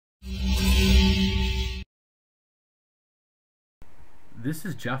This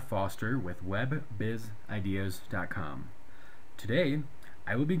is Jeff Foster with WebBizIdeas.com. Today,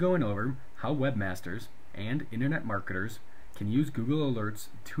 I will be going over how webmasters and internet marketers can use Google Alerts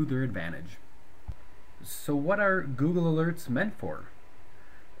to their advantage. So what are Google Alerts meant for?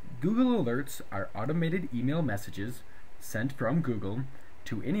 Google Alerts are automated email messages sent from Google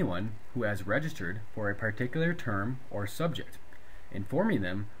to anyone who has registered for a particular term or subject, informing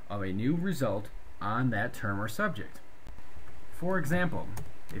them of a new result on that term or subject. For example,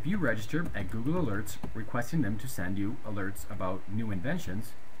 if you register at Google Alerts requesting them to send you alerts about new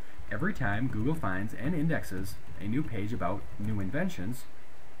inventions, every time Google finds and indexes a new page about new inventions,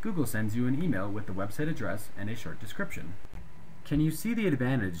 Google sends you an email with the website address and a short description. Can you see the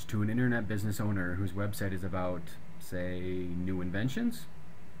advantage to an internet business owner whose website is about, say, new inventions?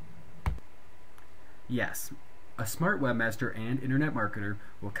 Yes, a smart webmaster and internet marketer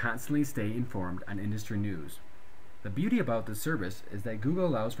will constantly stay informed on industry news. The beauty about this service is that Google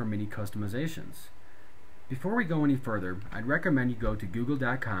allows for many customizations. Before we go any further, I'd recommend you go to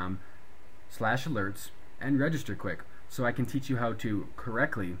google.com/alerts and register quick so I can teach you how to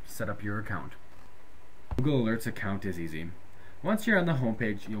correctly set up your account. Google Alerts account is easy. Once you're on the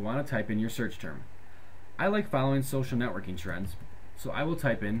homepage, you'll want to type in your search term. I like following social networking trends, so I will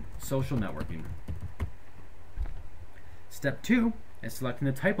type in social networking. Step 2 is selecting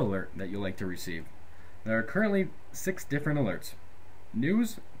the type alert that you'll like to receive. There are currently 6 different alerts: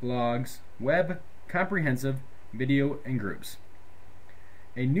 news, blogs, web, comprehensive, video, and groups.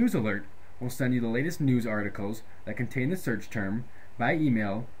 A news alert will send you the latest news articles that contain the search term by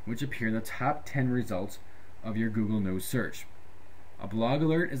email, which appear in the top 10 results of your Google News search. A blog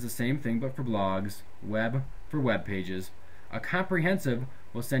alert is the same thing but for blogs, web for web pages. A comprehensive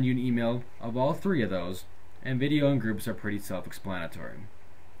will send you an email of all 3 of those, and video and groups are pretty self-explanatory.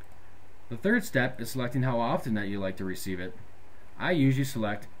 The third step is selecting how often that you like to receive it. I usually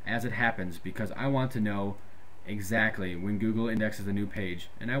select as it happens because I want to know exactly when Google indexes a new page,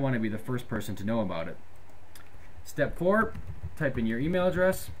 and I want to be the first person to know about it. Step 4, type in your email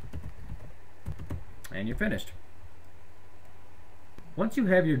address, and you're finished. Once you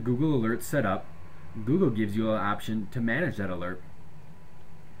have your Google Alert set up, Google gives you an option to manage that alert.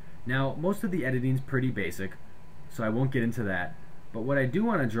 Now, most of the editing is pretty basic, so I won't get into that. But what I do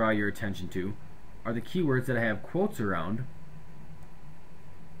want to draw your attention to are the keywords that I have quotes around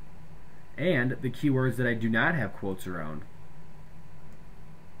and the keywords that I do not have quotes around.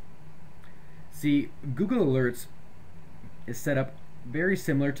 See, Google Alerts is set up very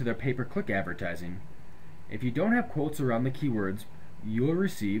similar to their pay-per-click advertising. If you don't have quotes around the keywords, you will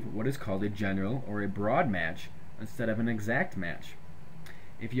receive what is called a general or a broad match instead of an exact match.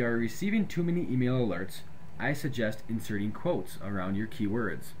 If you are receiving too many email alerts, I suggest inserting quotes around your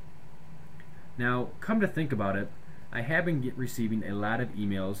keywords. Now, come to think about it, I have been receiving a lot of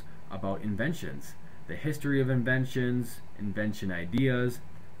emails about inventions, the history of inventions, invention ideas,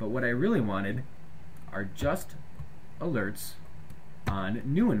 but what I really wanted are just alerts on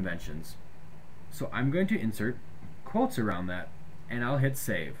new inventions. So I'm going to insert quotes around that, and I'll hit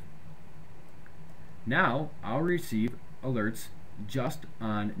save. Now I'll receive alerts just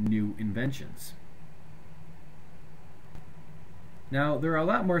on new inventions. Now, there are a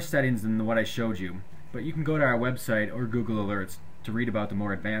lot more settings than what I showed you, but you can go to our website or Google Alerts to read about the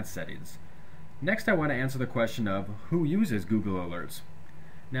more advanced settings. Next, I want to answer the question of who uses Google Alerts.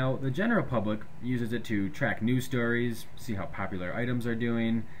 Now, the general public uses it to track news stories, see how popular items are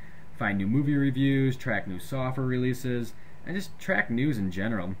doing, find new movie reviews, track new software releases, and just track news in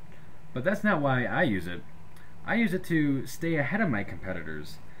general. But that's not why I use it. I use it to stay ahead of my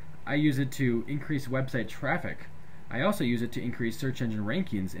competitors. I use it to increase website traffic. I also use it to increase search engine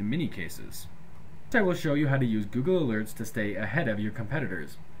rankings in many cases. Next, I will show you how to use Google Alerts to stay ahead of your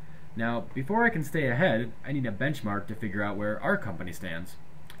competitors. Now, before I can stay ahead, I need a benchmark to figure out where our company stands.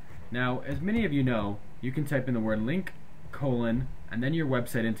 Now, as many of you know, you can type in the word link, colon, and then your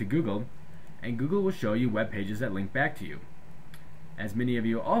website into Google, and Google will show you web pages that link back to you. As many of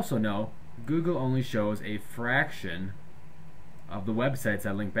you also know, Google only shows a fraction of the websites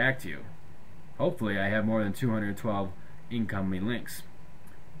that link back to you. Hopefully I have more than 212 incoming links.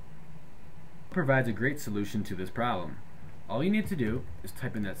 It provides a great solution to this problem. All you need to do is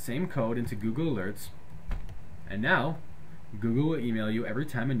type in that same code into Google Alerts, and now Google will email you every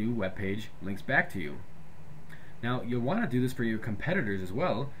time a new web page links back to you. Now, you'll want to do this for your competitors as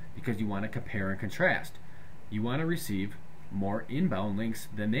well because you want to compare and contrast. You want to receive more inbound links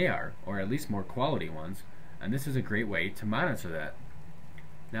than they are, or at least more quality ones, and this is a great way to monitor that.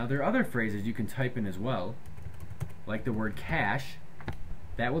 Now, there are other phrases you can type in as well, like the word cache.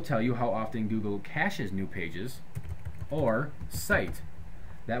 That will tell you how often Google caches new pages, or cite.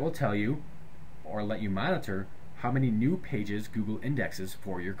 That will tell you or let you monitor how many new pages Google indexes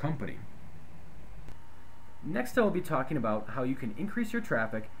for your company. Next, I will be talking about how you can increase your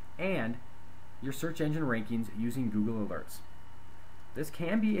traffic and your search engine rankings using Google Alerts. This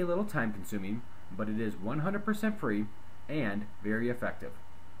can be a little time consuming, but it is 100% free and very effective.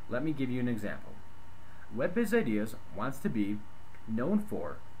 Let me give you an example. WebBizIdeas wants to be known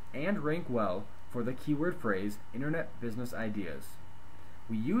for and rank well for the keyword phrase Internet Business Ideas.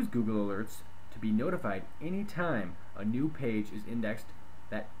 We use Google Alerts to be notified anytime a new page is indexed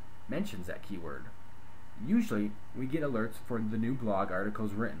that mentions that keyword. Usually, we get alerts for the new blog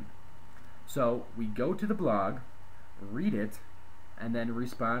articles written. So, we go to the blog, read it, and then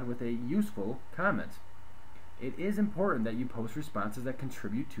respond with a useful comment. It is important that you post responses that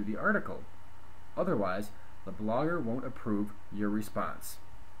contribute to the article. Otherwise, the blogger won't approve your response.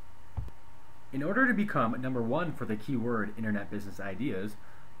 In order to become #1 for the keyword Internet Business Ideas,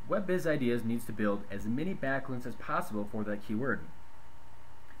 WebBizIdeas needs to build as many backlinks as possible for that keyword.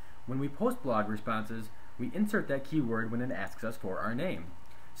 When we post blog responses, we insert that keyword when it asks us for our name.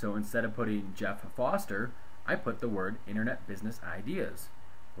 So instead of putting Jeff Foster, I put the word Internet Business Ideas.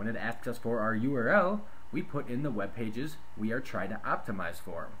 When it asks us for our URL, we put in the web pages we are trying to optimize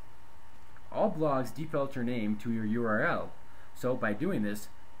for. All blogs default your name to your URL, so by doing this,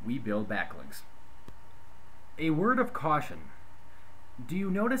 we build backlinks. A word of caution. Do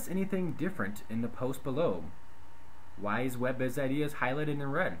you notice anything different in the post below? Why is WebBizIdeas highlighted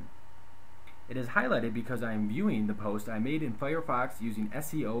in red? It is highlighted because I am viewing the post I made in Firefox using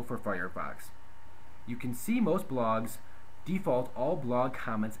SEO for Firefox. You can see most blogs default all blog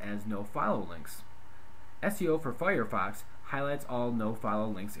comments as no follow links. SEO for Firefox highlights all no follow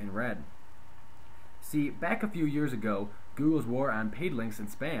links in red. See, back a few years ago, Google's war on paid links and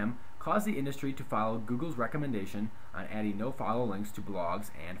spam caused the industry to follow Google's recommendation on adding no follow links to blogs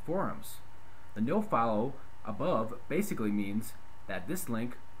and forums. The no follow above basically means that this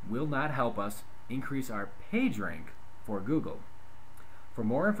link will not help us increase our page rank for Google. For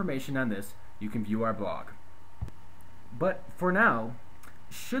more information on this, you can view our blog. But for now,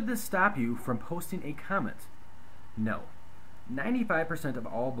 should this stop you from posting a comment? No. 95% of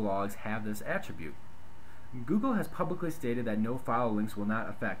all blogs have this attribute. Google has publicly stated that no follow links will not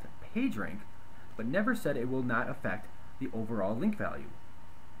affect page rank, but never said it will not affect the overall link value,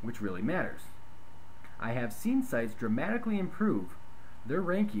 which really matters. I have seen sites dramatically improve their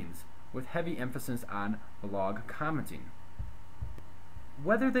rankings with heavy emphasis on blog commenting.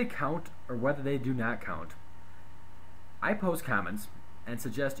 Whether they count or whether they do not count, I post comments and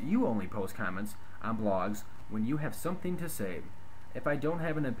suggest you only post comments on blogs when you have something to say. If I don't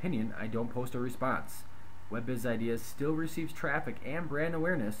have an opinion, I don't post a response. WebBizIdeas still receives traffic and brand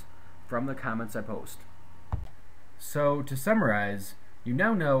awareness from the comments I post. So to summarize, you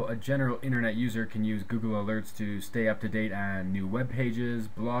now know a general internet user can use Google Alerts to stay up to date on new web pages,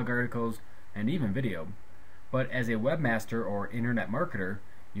 blog articles, and even video. But as a webmaster or internet marketer,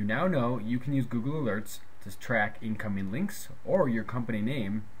 you now know you can use Google Alerts to track incoming links or your company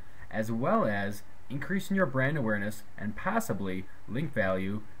name, as well as increasing your brand awareness and possibly link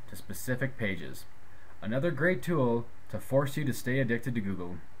value to specific pages. Another great tool to force you to stay addicted to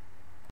Google.